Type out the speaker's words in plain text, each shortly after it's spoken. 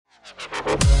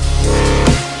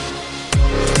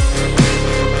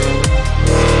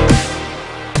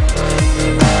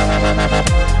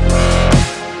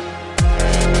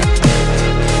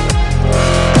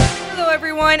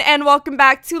and welcome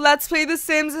back to Let's Play The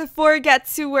Sims 4 Get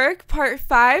to Work Part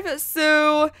 5.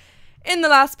 So, in the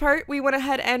last part, we went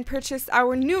ahead and purchased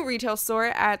our new retail store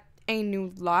at a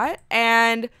new lot,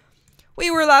 and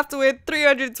we were left with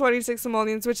 326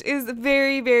 simoleons, which is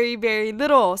very, very, very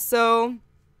little. So,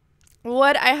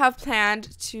 what I have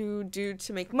planned to do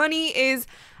to make money is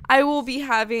I will be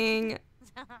having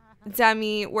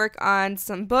Demi work on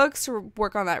some books,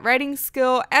 work on that writing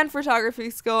skill and photography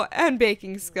skill and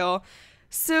baking skill,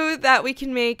 so that we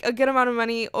can make a good amount of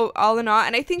money all in all.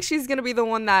 And I think she's gonna be the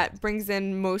one that brings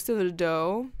in most of the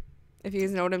dough, if you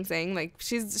guys know what I'm saying. Like,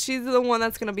 she's the one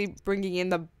that's gonna be bringing in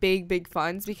the big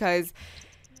funds, because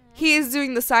he is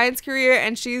doing the science career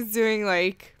and she's doing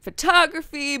like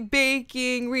photography,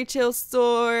 baking, retail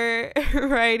store,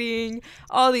 writing,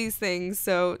 all these things.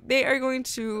 So they are going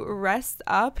to rest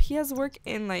up. He has work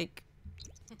in like,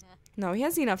 no, he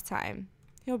has enough time.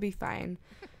 He'll be fine.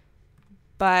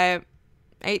 But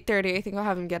 8:30, I think I'll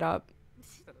have him get up.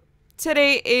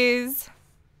 Today is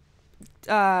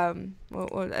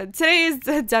today is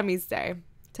Demi's day.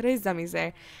 Today's Demi's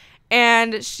day.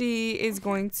 And she's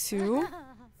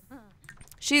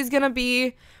gonna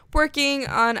be working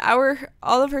on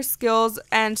all of her skills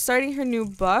and starting her new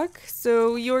book.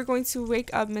 So you're going to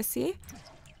wake up, Missy,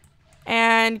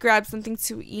 and grab something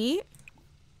to eat.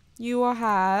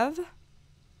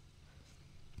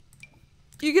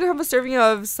 You can have a serving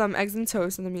of some eggs and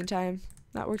toast in the meantime.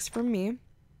 That works for me.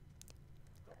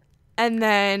 And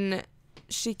then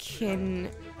she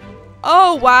can,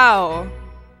 oh wow,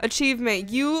 achievement,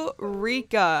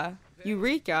 Eureka.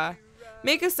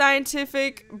 Make a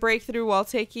scientific breakthrough while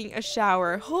taking a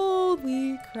shower.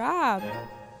 Holy crap.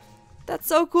 That's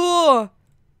so cool.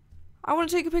 I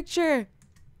want to take a picture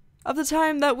of the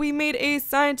time that we made a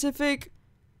scientific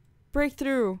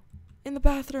breakthrough in the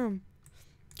bathroom.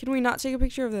 Can we not take a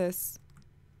picture of this?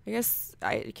 I guess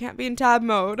I can't be in tab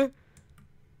mode.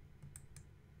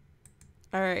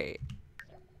 Alright.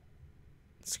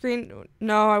 Screen.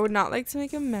 No, I would not like to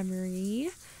make a memory.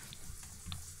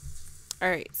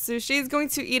 Alright, so she's going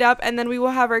to eat up, and then we will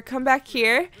have her come back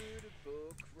here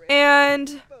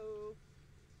and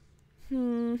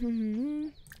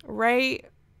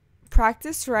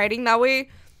practice writing. That way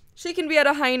she can be at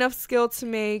a high enough skill to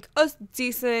make a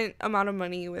decent amount of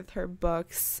money with her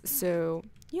books. So,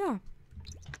 yeah.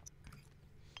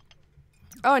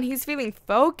 Oh, and he's feeling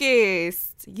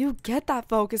focused. You get that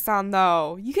focus on,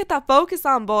 though. You get that focus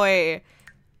on, boy.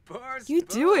 You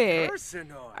do it.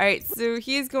 Alright, so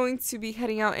he's going to be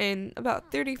heading out in about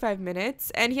 35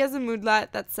 minutes. And he has a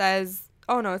moodlet that says,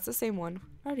 oh no, it's the same one.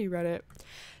 I already read it.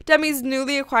 Demi's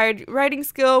newly acquired writing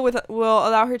skill will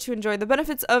allow her to enjoy the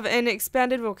benefits of an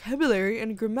expanded vocabulary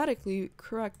and grammatically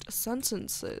correct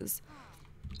sentences.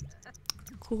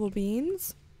 Cool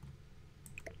beans.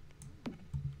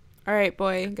 Alright,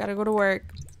 boy. Gotta go to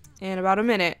work in about a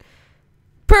minute.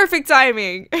 Perfect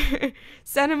timing.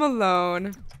 Send him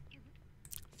alone.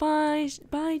 Bye,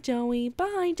 Joey.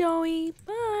 Bye, Joey.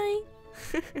 Bye.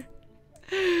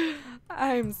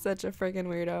 I'm such a freaking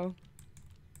weirdo.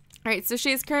 Alright, so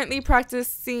she's currently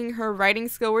practicing her writing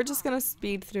skill. We're just gonna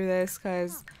speed through this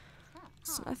because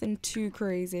it's nothing too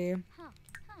crazy.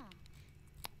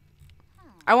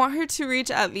 I want her to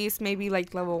reach at least maybe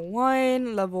like level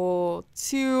 1, level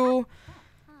 2,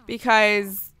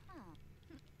 because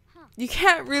you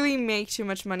can't really make too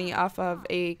much money off of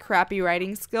a crappy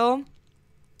writing skill.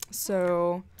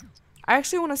 So I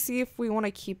actually want to see if we want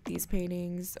to keep these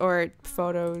paintings or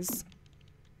photos.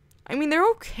 I mean, they're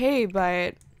okay,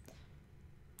 but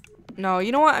no,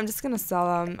 you know what? I'm just gonna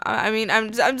sell them.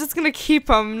 I'm just gonna keep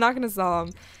them. I'm not gonna sell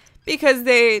them because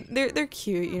they're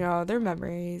cute. You know, they're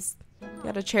memories. You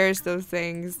gotta cherish those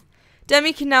things.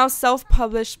 Demi can now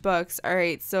self-publish books.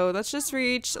 Alright, so let's just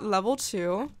reach level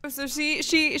 2. So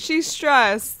she's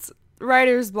stressed.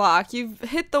 Writer's block. You've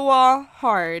hit the wall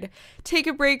hard. Take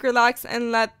a break, relax,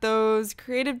 and let those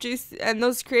creative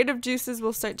juices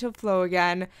will start to flow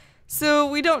again. So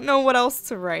we don't know what else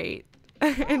to write.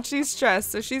 And she's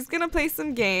stressed, so she's gonna play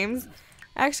some games.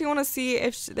 I actually want to see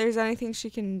if there's anything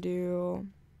she can do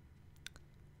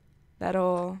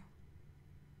that'll,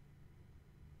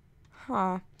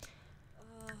 I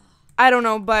don't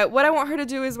know, but what I want her to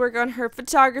do is work on her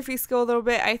photography skill a little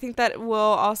bit. I think that will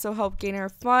also help gain her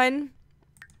fun.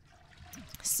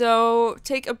 So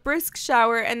take a brisk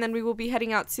shower, and then we will be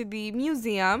heading out to the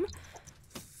museum.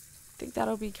 I think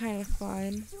that'll be kind of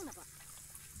fun.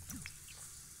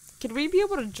 Could we be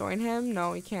able to join him?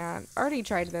 No, we can't. I already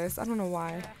tried this. I don't know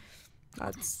why.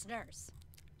 That's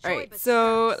alright.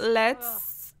 So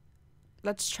let's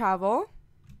travel.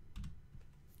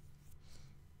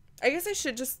 I guess I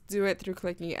should just do it through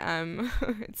clicking M.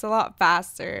 It's a lot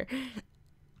faster.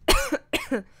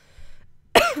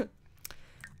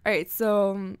 Alright,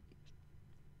 so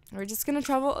we're just gonna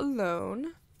travel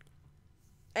alone.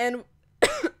 And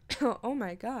oh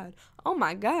my god. Oh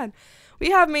my god. We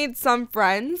have made some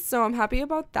friends, so I'm happy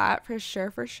about that for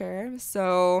sure, for sure.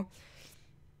 So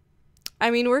I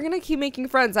mean, we're gonna keep making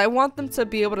friends. I want them to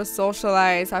be able to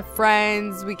socialize, have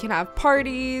friends, we can have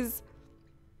parties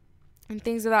and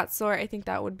things of that sort. I think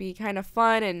that would be kind of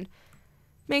fun and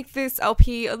make this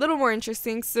LP a little more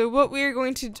interesting. So what we're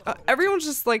going to do, everyone's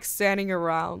just like standing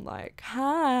around like,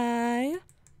 hi.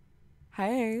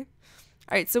 Hi.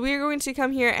 Alright, so we are going to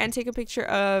come here and take a picture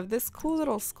of this cool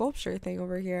little sculpture thing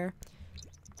over here.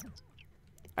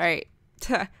 Alright.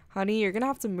 Honey, you're gonna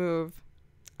have to move.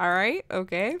 Alright,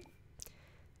 okay.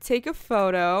 Take a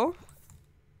photo.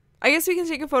 I guess we can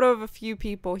take a photo of a few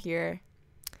people here.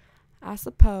 I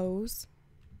suppose.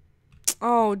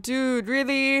 Oh, dude,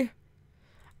 really?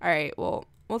 Alright, well,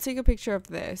 we'll take a picture of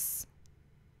this.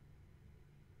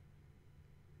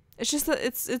 It's just that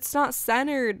it's not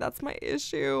centered. That's my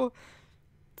issue.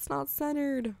 It's not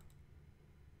centered.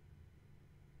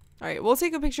 Alright, we'll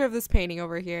take a picture of this painting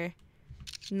over here.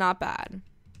 Not bad.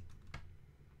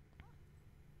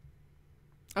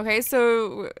 Okay,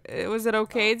 so was it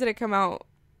okay? Did it come out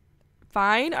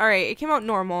fine? Alright, it came out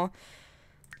normal.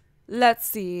 Let's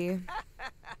see.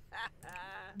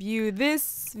 View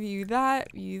this, view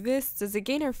that, view this. Does it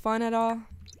gain her fun at all?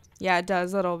 Yeah, it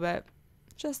does a little bit.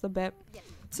 Just a bit.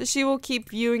 So she will keep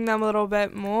viewing them a little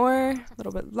bit more, a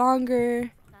little bit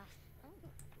longer.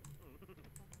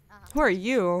 Who are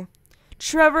you?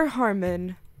 Trevor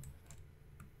Harmon.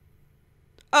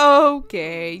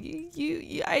 Okay,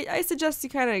 I suggest you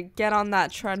kind of get on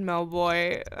that treadmill,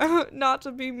 boy. Not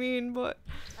to be mean, but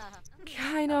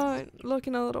kind of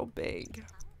looking a little big.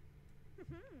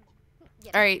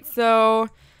 Alright, so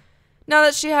now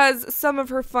that she has some of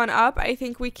her fun up, I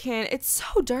think we can... It's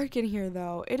so dark in here,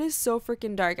 though. It is so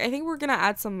freaking dark. I think we're going to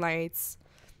add some lights.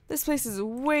 This place is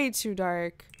way too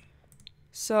dark.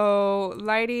 So,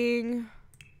 lighting...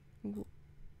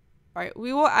 Alright,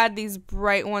 we will add these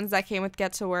bright ones that came with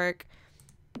Get to Work.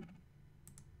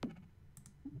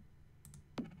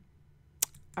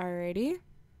 Alrighty.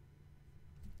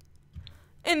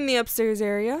 In the upstairs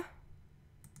area.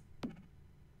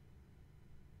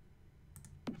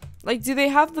 Like, do they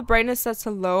have the brightness set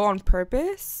to low on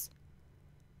purpose?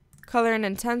 Color and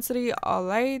intensity, all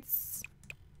lights.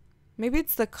 Maybe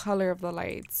it's the color of the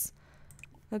lights.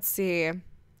 Let's see.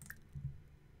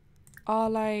 All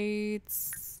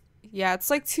lights. Yeah, it's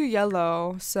like too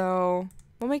yellow, so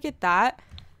we'll make it that.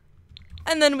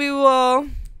 And then we will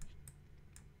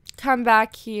come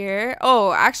back here.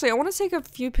 Oh, actually, I want to take a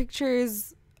few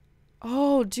pictures.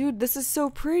 Oh, dude, this is so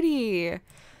pretty.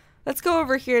 Let's go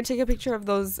over here and take a picture of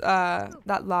those,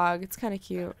 that log. It's kind of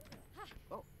cute.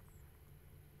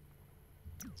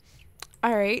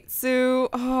 Alright, so,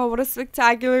 oh, what a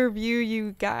spectacular view,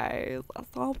 you guys.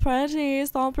 It's all pretty,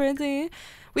 it's all pretty.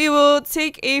 We will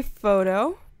take a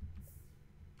photo.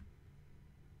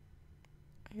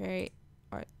 Alright,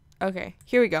 okay,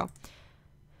 here we go.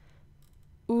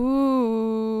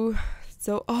 Ooh,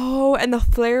 so, oh, and the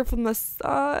flare from the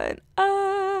sun.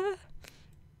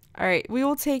 Alright, we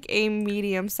will take a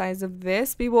medium size of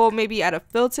this. We will maybe add a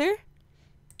filter.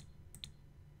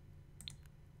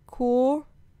 Cool.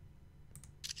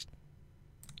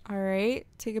 Alright,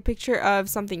 take a picture of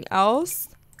something else.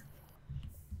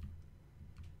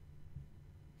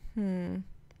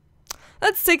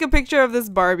 Let's take a picture of this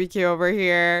barbecue over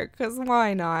here, because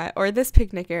why not? Or this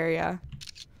picnic area.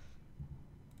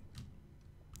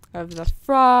 Of the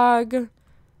frog.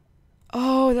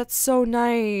 Oh, that's so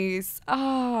nice.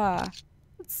 Ah,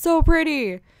 it's so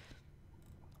pretty.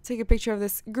 Take a picture of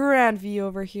this grand view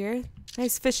over here.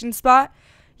 Nice fishing spot.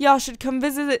 Y'all should come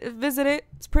visit it.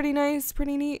 It's pretty nice,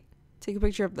 pretty neat. Take a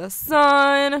picture of the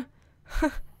sun.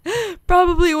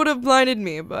 Probably would have blinded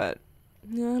me, but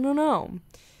I don't know.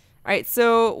 Alright,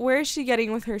 so where is she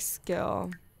getting with her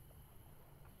skill?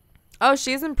 Oh,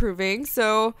 she is improving.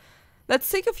 So let's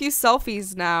take a few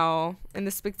selfies now in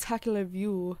the spectacular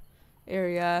view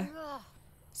area.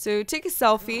 So take a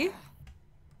selfie.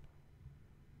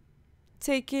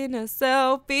 Taking a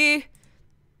selfie.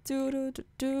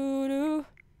 Do.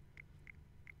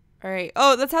 Alright.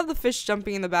 Oh, let's have the fish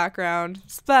jumping in the background.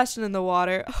 Splashing in the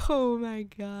water. Oh my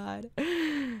god.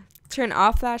 Turn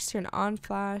off flash, turn on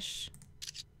flash.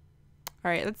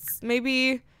 Alright, let's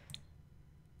maybe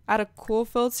add a cool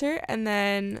filter and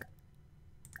then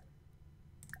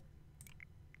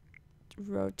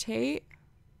rotate.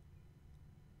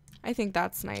 I think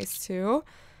that's nice too.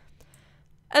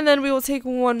 And then we will take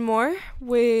one more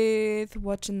with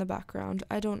what's in the background.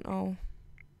 I don't know.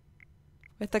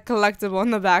 With a collectible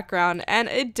in the background and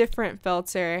a different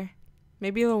filter.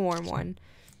 Maybe the warm one.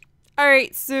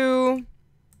 Alright, so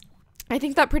I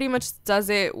think that pretty much does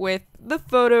it with the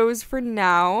photos for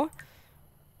now.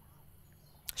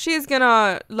 She is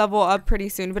gonna level up pretty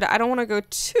soon, but I don't want to go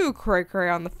too cray-cray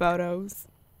on the photos.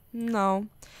 No.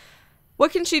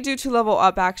 What can she do to level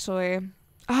up, actually?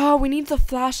 Oh, we need the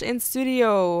flash in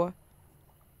studio.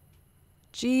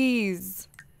 Jeez.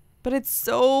 But it's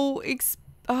so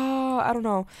I don't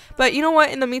know. But you know what?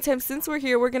 In the meantime, since we're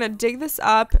here, we're going to dig this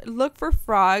up, look for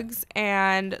frogs,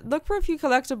 and look for a few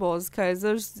collectibles, because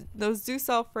those do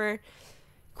sell for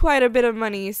quite a bit of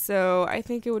money. So I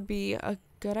think it would be a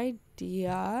good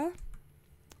idea.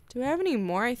 Do I have any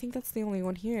more? I think that's the only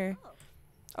one here.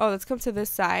 Oh, let's come to this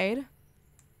side.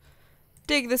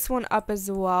 Dig this one up as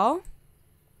well.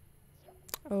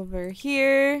 Over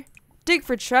here. Dig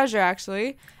for treasure,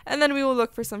 actually. And then we will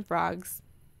look for some frogs.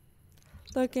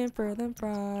 Looking for them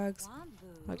frogs.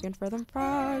 Looking for them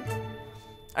frogs.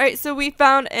 Alright, so we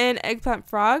found an eggplant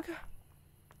frog.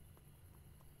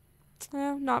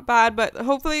 Not bad, but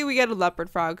hopefully we get a leopard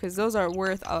frog, because those are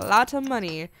worth a lot of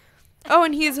money. Oh,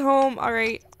 and he's home.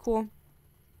 Alright, cool.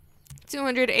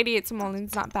 288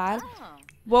 simoleons, not bad.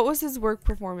 What was his work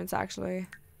performance, actually?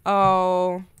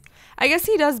 Oh, I guess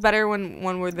he does better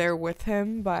when we're there with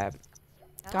him, but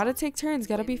gotta take turns,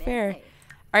 gotta be fair.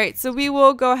 Alright, so we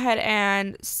will go ahead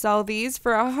and sell these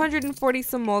for 140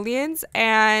 simoleons,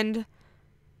 and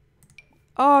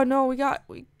oh no, we got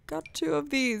 2 of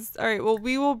these. Alright, well,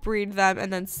 we will breed them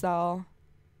and then sell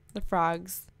the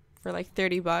frogs for like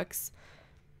 30 bucks.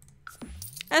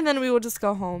 And then we will just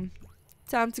go home.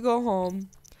 Time to go home.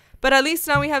 But at least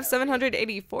now we have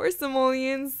 784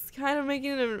 simoleons, kind of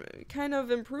making it, kind of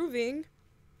improving.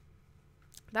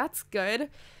 That's good.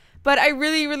 But I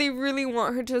really, really, really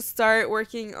want her to start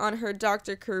working on her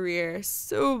doctor career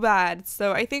so bad.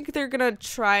 So I think they're going to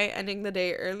try ending the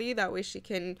day early. That way she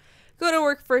can go to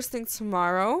work first thing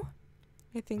tomorrow.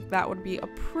 I think that would be a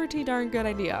pretty darn good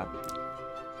idea.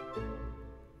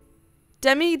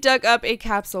 Demi dug up a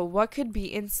capsule. What could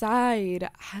be inside?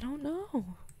 I don't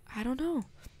know. I don't know.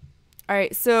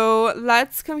 Alright, so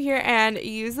let's come here and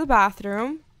use the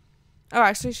bathroom. Oh,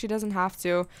 actually, she doesn't have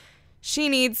to. She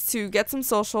needs to get some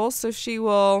socials, so she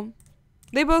will...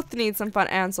 They both need some fun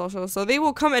and social, so they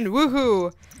will come and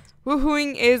woohoo!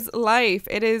 Woohooing is life.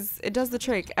 It does the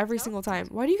trick every single time.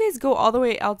 Why do you guys go all the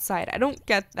way outside? I don't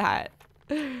get that.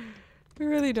 I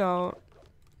really don't.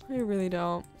 I really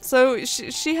don't. So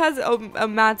she has a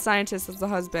mad scientist as a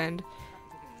husband.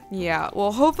 Yeah,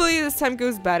 well, hopefully this time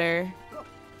goes better.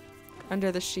 Under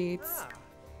the sheets.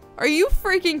 Are you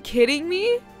freaking kidding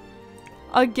me?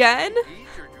 Again?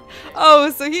 Oh,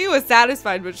 so he was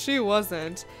satisfied, but she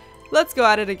wasn't. Let's go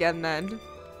at it again then.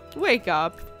 Wake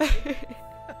up.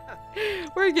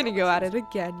 We're gonna go at it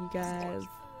again, you guys.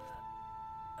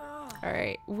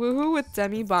 Alright, woohoo with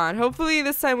Demi Bond. Hopefully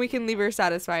this time we can leave her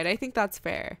satisfied. I think that's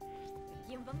fair.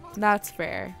 That's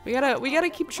fair. We gotta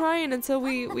keep trying until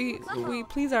we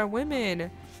please our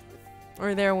women.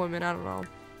 Or their women, I don't know.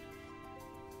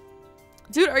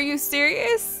 Dude, are you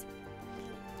serious?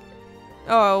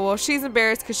 Oh, well, she's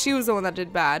embarrassed because she was the one that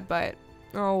did bad, but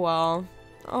oh well.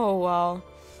 Oh well.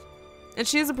 And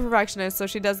she is a perfectionist, so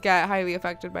she does get highly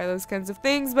affected by those kinds of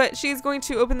things, but she's going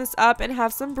to open this up and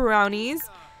have some brownies.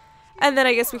 And then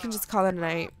I guess we can just call it a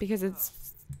night because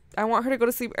I want her to go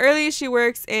to sleep early. She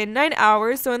works in 9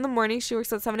 hours, so in the morning she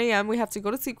works at 7 a.m. We have to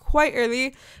go to sleep quite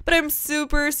early, but I'm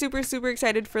super, super, super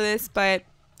excited for this. But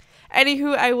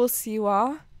anywho, I will see you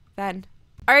all then.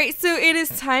 Alright, so it is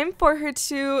time for her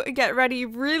to get ready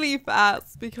really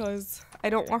fast because I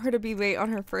don't want her to be late on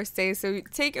her first day. So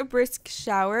take a brisk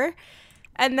shower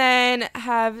and then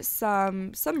have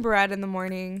some bread in the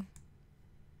morning.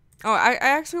 Oh, I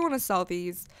actually want to sell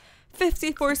these.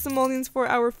 54 simoleons for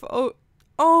our...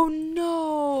 Oh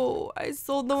no! I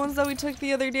sold the ones that we took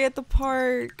the other day at the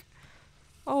park.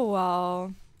 Oh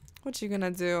well. What you gonna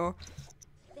do?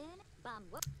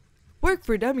 Work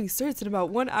for Demi starts in about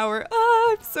 1 hour.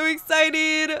 Oh, I'm so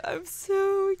excited. I'm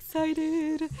so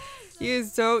excited. You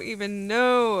guys don't even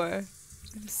know.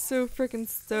 I'm so freaking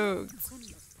stoked.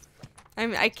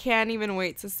 I can't even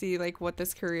wait to see like what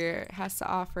this career has to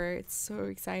offer. It's so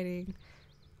exciting.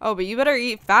 Oh, but you better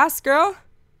eat fast, girl.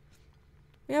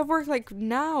 We have work like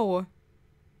now.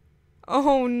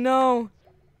 Oh no.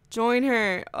 Join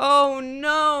her. Oh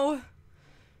no.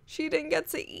 She didn't get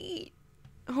to eat.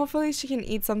 Hopefully she can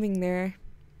eat something there.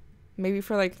 Maybe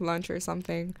for like lunch or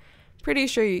something. Pretty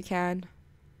sure you can.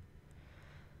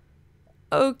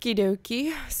 Okie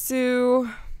dokie. So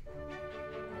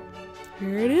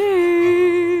here it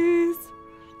is.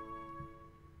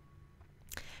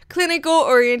 Clinical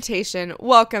orientation.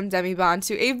 Welcome, Demi-Bond,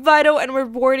 to a vital and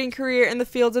rewarding career in the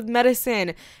field of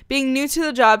medicine. Being new to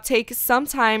the job takes some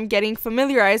time getting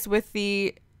familiarized with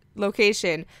the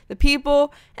location, the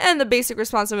people, and the basic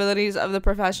responsibilities of the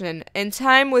profession. In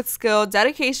time, with skill,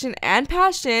 dedication, and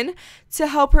passion to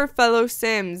help her fellow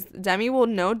Sims, Demi will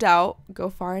no doubt go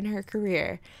far in her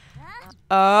career.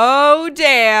 Oh,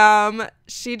 damn.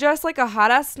 She dressed like a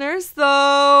hot-ass nurse,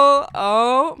 though.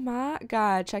 Oh, my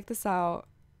God. Check this out.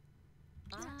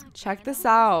 Check this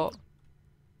out.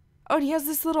 Oh, and he has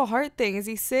this little heart thing. Is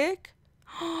he sick?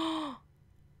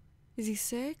 Is he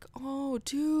sick? Oh,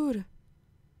 dude.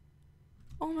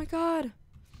 Oh, my God.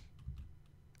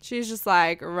 She's just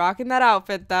like rocking that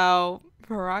outfit, though.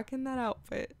 Rocking that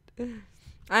outfit.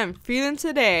 I'm feeling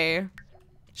today.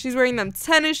 She's wearing them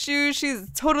tennis shoes. She's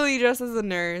totally dressed as a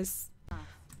nurse.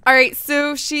 Alright,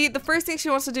 so the first thing she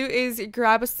wants to do is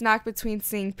grab a snack between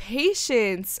seeing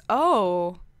patients.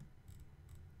 Oh.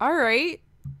 Alright.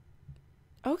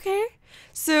 Okay.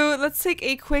 So let's take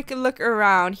a quick look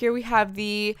around. Here we have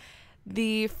the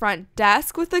front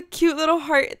desk with a cute little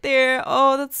heart there.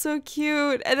 Oh, that's so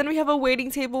cute. And then we have a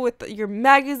waiting table with your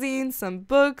magazines, some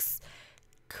books,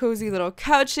 cozy little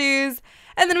couches.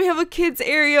 And then we have a kids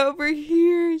area over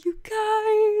here. You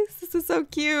guys, this is so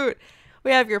cute. We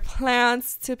have your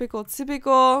plants, typical.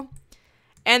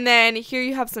 And then here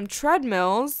you have some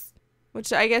treadmills,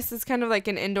 which I guess is kind of like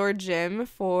an indoor gym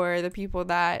for the people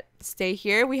that stay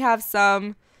here. We have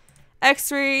some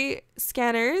X-ray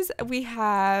scanners. We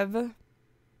have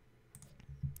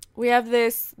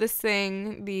this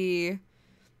thing,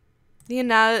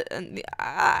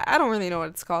 I don't really know what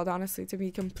it's called, honestly. To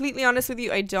be completely honest with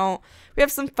you, I don't. We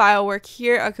have some file work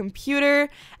here, a computer,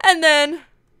 and then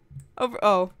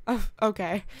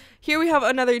okay. Here we have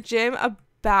another gym, a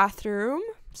bathroom,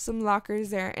 some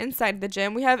lockers there inside the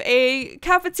gym. We have a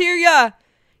cafeteria.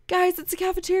 Guys, it's a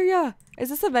cafeteria. Is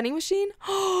this a vending machine?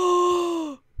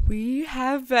 Oh, we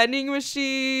have vending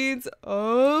machines.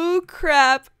 Oh,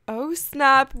 crap. Oh,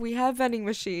 snap. We have vending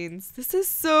machines. This is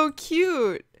so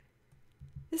cute.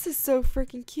 This is so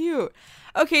freaking cute.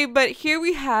 Okay, but here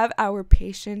we have our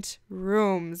patient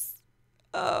rooms.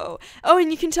 Oh,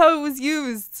 and you can tell it was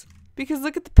used because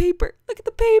look at the paper. Look at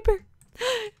the paper.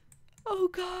 Oh,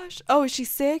 gosh. Oh, is she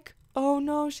sick? Oh,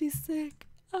 no, she's sick.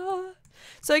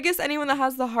 So I guess anyone that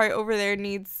has the heart over their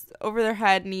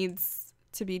head needs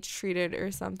to be treated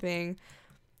or something.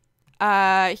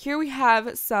 Here we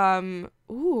have some.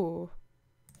 Ooh.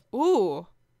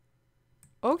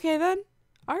 Okay then.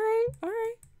 All right.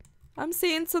 I'm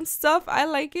seeing some stuff. I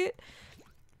like it.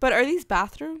 But are these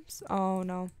bathrooms? Oh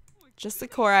no, just the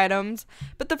core items.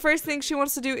 But the first thing she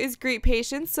wants to do is greet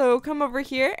patients. So come over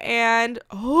here and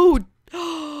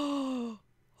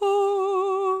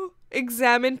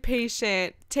examine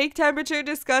patient. Take temperature,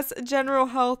 discuss general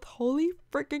health. Holy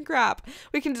freaking crap.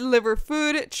 We can deliver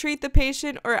food, treat the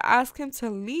patient, or ask him to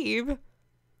leave.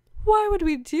 Why would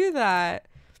we do that?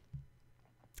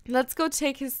 Let's go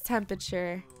take his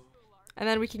temperature. And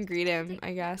then we can greet him,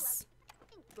 I guess.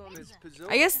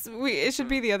 It should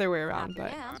be the other way around,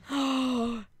 but.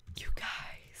 Oh, you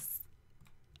guys.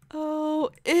 Oh,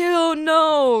 ew,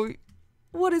 no.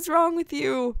 What is wrong with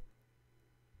you?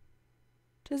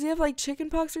 Does he have like chicken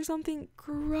pox or something?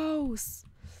 Gross.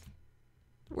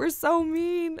 We're so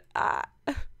mean.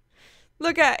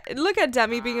 Look at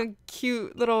Demi being a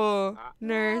cute little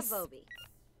nurse.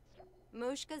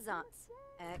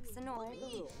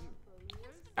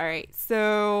 Alright,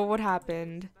 so what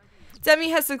happened? Demi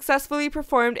has successfully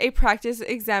performed a practice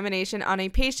examination on a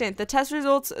patient. The test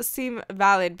results seem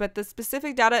valid, but the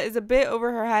specific data is a bit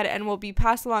over her head and will be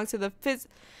passed along to the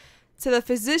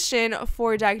physician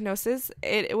for diagnosis.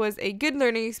 It was a good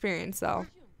learning experience, though.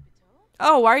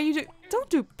 Oh, why are you don't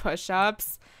do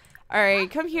push-ups.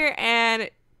 Alright, come here and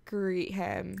greet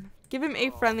him. Give him a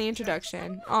friendly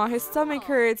introduction. Oh, his stomach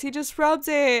hurts. He just rubbed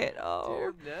it.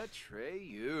 Oh.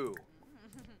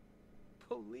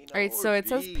 Alright, so it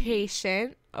says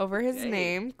patient over his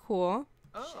name. Cool.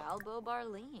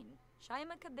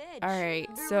 Alright,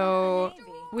 so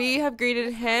we have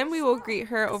greeted him. We will greet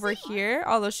her over here,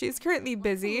 although she's currently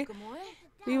busy.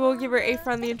 We will give her a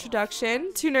friendly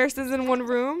introduction. 2 nurses in 1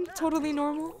 room. Totally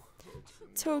normal.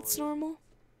 Totes normal.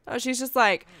 Oh, she's just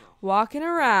like walking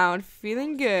around,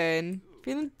 feeling good,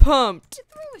 feeling pumped.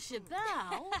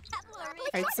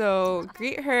 Alright, so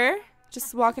greet her.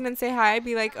 Just walk in and say hi.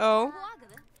 Be like, oh.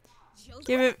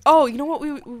 Give him. Oh, you know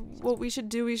what we should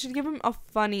do? We should give him a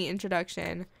funny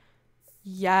introduction.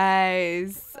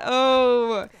 Yes.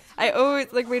 Oh, I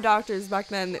always, like, my doctors back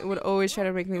then would always try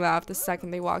to make me laugh the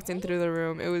second they walked in through the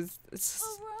room. It's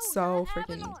so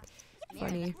freaking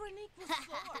funny.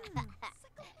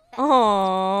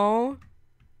 Oh,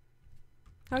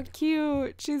 how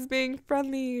cute. She's being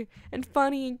friendly and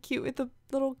funny and cute with the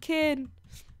little kid.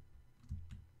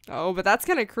 Oh, but that's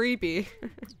kind of creepy.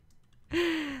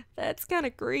 That's kind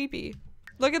of creepy.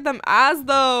 Look at them eyes,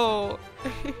 though.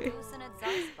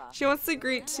 She wants to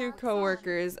greet 2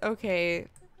 coworkers. Okay.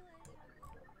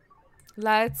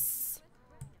 Let's...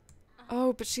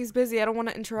 Oh, but she's busy. I don't want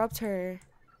to interrupt her.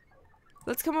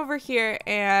 Let's come over here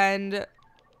and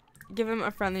give him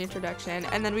a friendly introduction.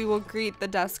 And then we will greet the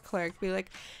desk clerk. Be like,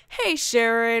 hey,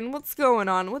 Sharon. What's going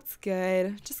on? What's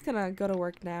good? Just gonna go to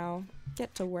work now.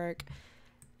 Get to work.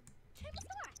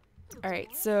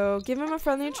 Alright, so give him a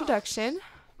friendly introduction.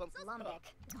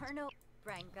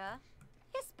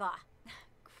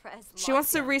 She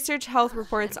wants to research health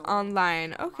reports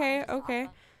online. Okay, okay.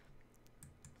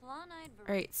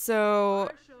 Alright, so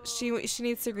she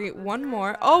needs to greet 1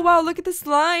 more. Oh, wow, look at this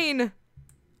line.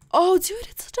 Oh, dude,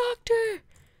 it's a doctor.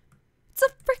 It's a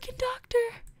freaking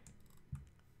doctor.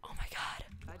 Oh, my God.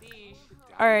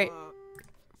 Alright.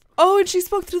 Oh, and she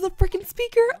spoke through the freaking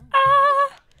speaker.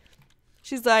 Ah!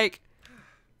 She's like,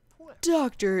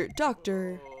 Doctor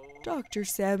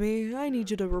Sammy, I need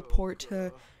you to report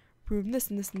to room this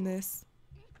and this and this.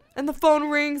 And the phone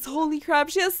rings. Holy crap,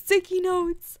 she has sticky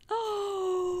notes.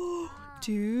 Oh,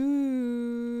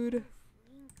 dude.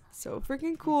 So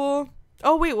freaking cool.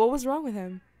 Oh, wait, what was wrong with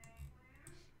him?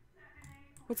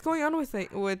 What's going on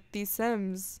with these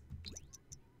Sims?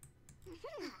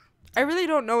 I really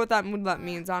don't know what that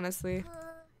means, honestly.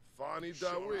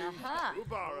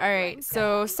 Alright,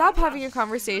 so stop having a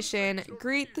conversation.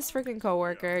 Greet this freaking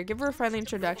coworker. Give her a friendly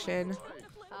introduction.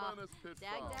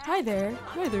 Hi there.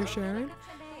 Hi there, Sharon.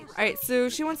 Alright, so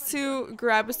she wants to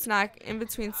grab a snack in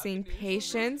between seeing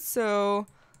patients. So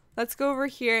let's go over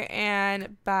here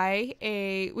and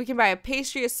we can buy a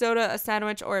pastry, a soda, a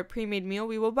sandwich, or a pre-made meal.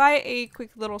 We will buy a quick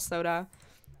little soda.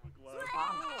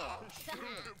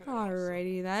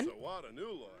 Alrighty then.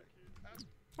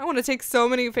 I want to take so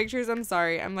many pictures. I'm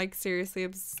sorry. I'm like seriously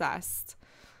obsessed.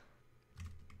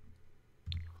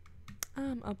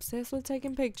 I'm obsessed with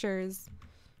taking pictures.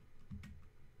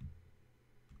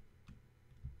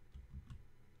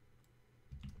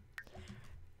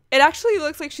 It actually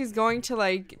looks like she's going to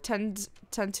like tend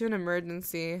to an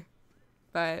emergency.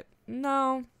 But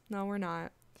no, we're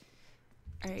not.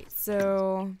 Alright,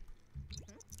 so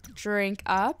drink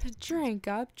up.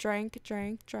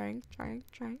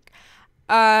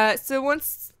 So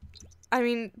once, I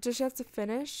mean, does she have to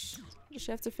finish? Does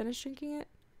she have to finish drinking it?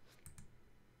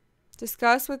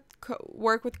 Discuss with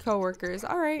work with coworkers.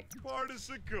 All right.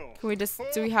 Can we just,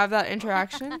 do we have that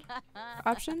interaction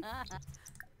option?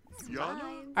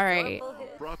 All right.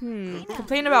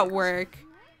 Complain about work.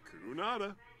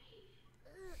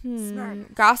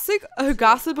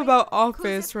 Gossip about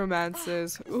office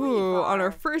romances. Ooh, on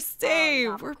our first day.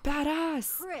 We're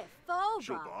badass.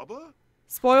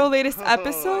 Spoil latest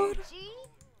episode?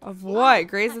 Of what?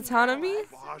 Grey's Anatomy?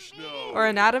 Or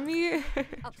Anatomy?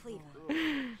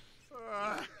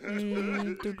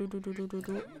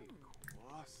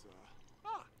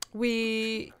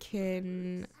 We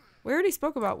already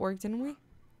spoke about work, didn't we?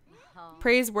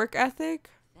 Praise work ethic?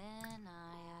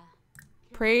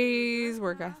 Praise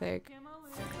work ethic.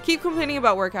 Keep complaining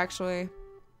about work, actually.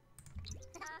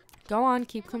 Go on,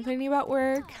 keep complaining about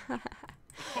work.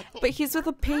 But he's with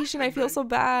a patient. I feel so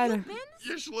bad.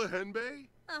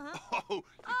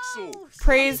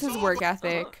 Praise his work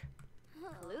ethic.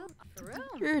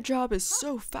 Your job is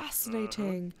so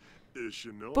fascinating.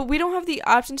 But we don't have the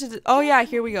option to... Oh, yeah,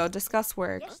 here we go. Discuss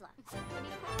work.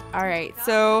 Alright,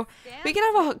 so we can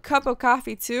have a cup of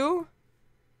coffee, too.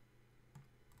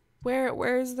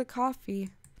 Where's the coffee?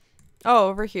 Oh,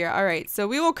 over here. Alright, so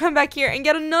we will come back here and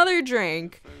get another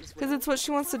drink. Because it's what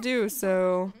she wants to do,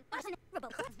 so...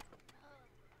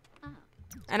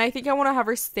 And I think I want to have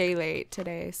her stay late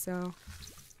today, so...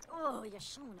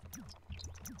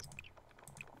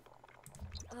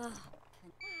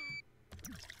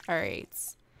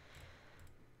 Alright.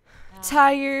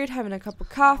 Tired, having a cup of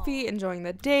coffee, enjoying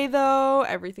the day though.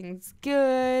 Everything's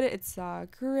good. It's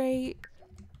great.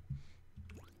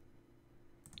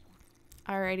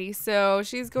 Alrighty, so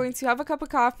she's going to have a cup of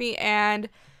coffee and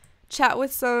chat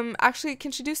with some... Actually,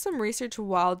 can she do some research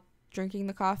while drinking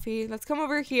the coffee? Let's come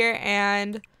over here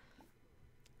and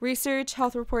research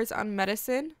health reports on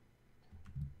medicine.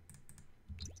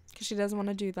 Because she doesn't want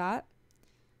to do that.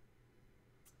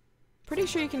 Pretty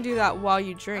sure you can do that while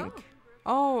you drink.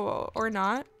 Oh, or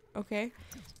not. Okay.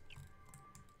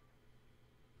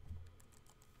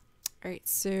 Alright,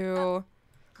 so...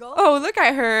 Oh, look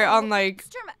at her on like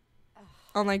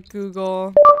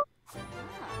Google.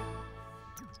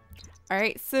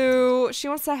 Alright, so she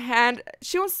wants to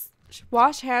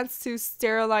wash hands to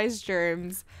sterilize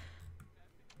germs.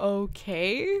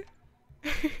 Okay.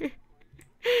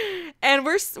 And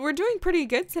we're doing pretty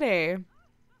good today.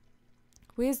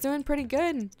 We's doing pretty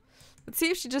good. Let's see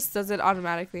if she just does it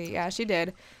automatically. Yeah, she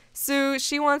did. So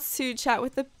she wants to chat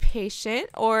with the patient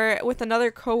or with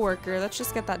another coworker. Let's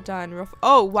just get that done.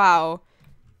 Oh, wow.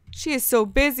 She is so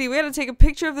busy. We gotta take a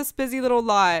picture of this busy little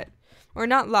lot. Or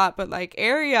not lot, but like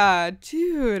area.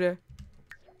 Dude.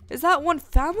 Is that one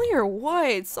family or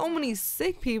what? So many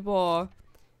sick people.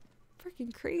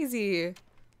 Freaking crazy.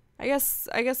 I guess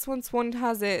once one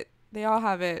has it, they all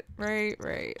have it.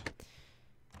 Right.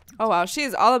 Oh wow, she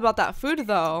is all about that food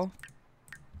though.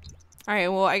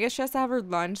 Alright, well I guess she has to have her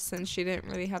lunch since she didn't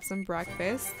really have some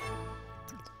breakfast.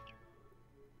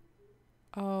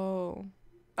 Oh.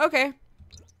 Okay.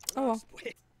 Oh well.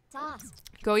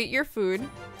 Go eat your food.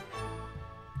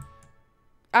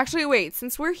 Actually, wait.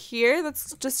 Since we're here,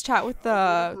 let's just chat with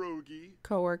the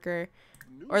coworker.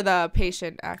 Or the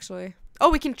patient, actually. Oh,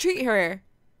 we can treat her.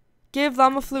 Give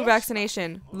llama flu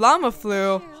vaccination. Llama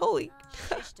flu? Holy...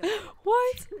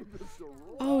 What?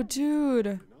 Oh,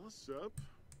 dude.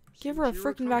 Give her a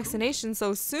freaking vaccination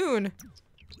so soon.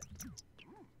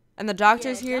 And the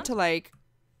doctor's here to like...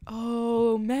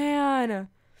 Oh, man.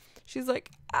 She's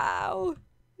like, ow.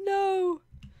 No.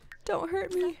 Don't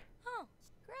hurt me.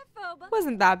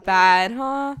 Wasn't that bad,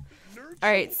 huh?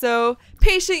 Alright, so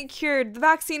patient cured. The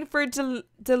vaccine for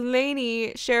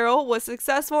Delaney Cheryl was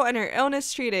successful and her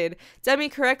illness treated. Demi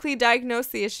correctly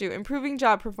diagnosed the issue, improving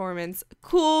job performance.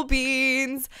 Cool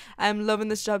beans. I'm loving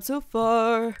this job so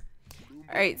far.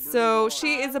 Alright, so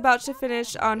she is about to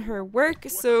finish on her work,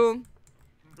 so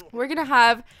we're gonna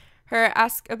have her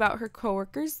ask about her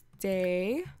coworker's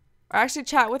day. Or actually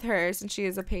chat with her since she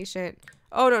is a patient.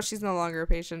 Oh no, she's no longer a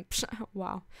patient.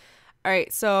 Wow.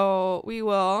 Alright, so we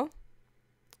will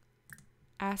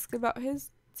ask about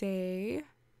his day.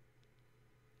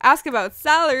 Ask about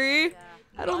salary.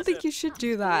 I don't think you should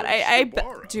do that.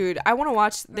 Dude, I want to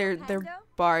watch their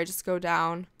bar just go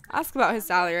down. Ask about his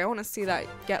salary. I want to see that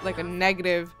get like a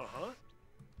negative.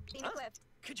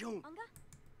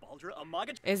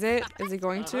 Is it? Is it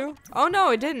going to? Oh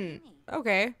no, it didn't.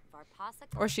 Okay.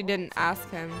 Or she didn't ask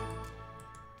him.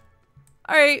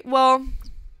 Alright, well.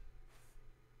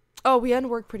 Oh, we end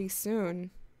work pretty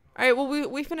soon. Alright, well,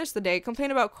 we finished the day.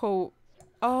 Complain about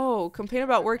complain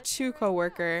about work to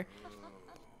coworker.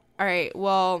 Alright,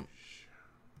 well.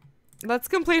 Let's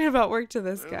complain about work to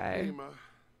this guy.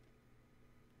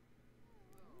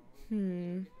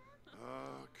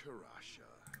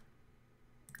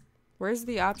 Where's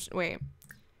the option? Wait.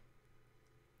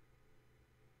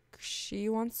 She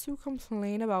wants to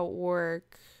complain about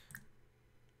work.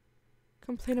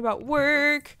 Complain about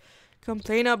work.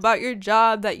 Complain about your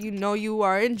job that you know you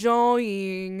are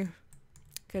enjoying.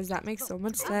 Because that makes so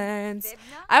much sense.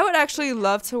 I would actually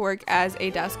love to work as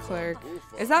a desk clerk.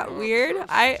 Is that weird?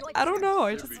 I don't know.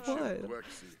 I just would.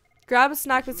 Grab a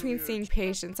snack between seeing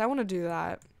patients. I want to do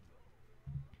that.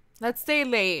 Let's stay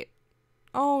late.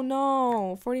 Oh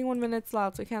no. 41 minutes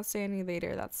left. We can't stay any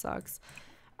later. That sucks.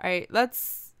 Alright,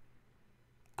 let's...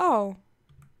 Oh,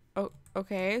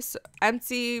 okay. So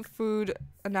empty food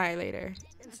annihilator.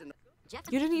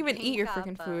 You didn't even eat your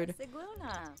freaking food.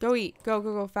 Go eat.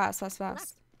 Go. Fast.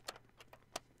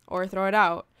 Or throw it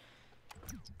out.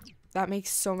 That makes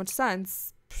so much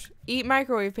sense. Eat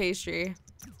microwave pastry.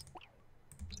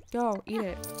 Go, eat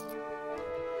it.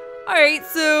 Alright,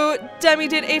 so Demi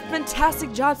did a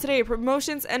fantastic job today.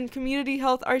 Promotions and community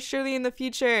health are surely in the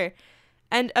future.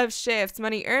 End of shift.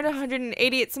 Money earned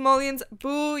 188 simoleons.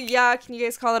 Booyah. Can you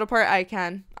guys call it apart? I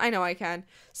can. I know I can.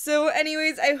 So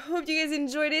anyways, I hope you guys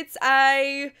enjoyed it.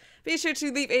 Be sure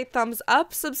to leave a thumbs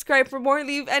up. Subscribe for more.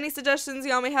 Leave any suggestions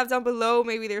y'all may have down below.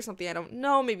 Maybe there's something I don't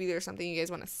know. Maybe there's something you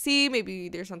guys want to see. Maybe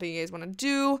there's something you guys want to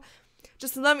do.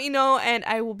 Just let me know and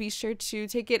I will be sure to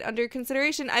take it under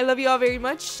consideration. I love you all very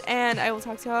much and I will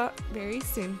talk to y'all very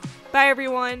soon. Bye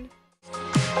everyone.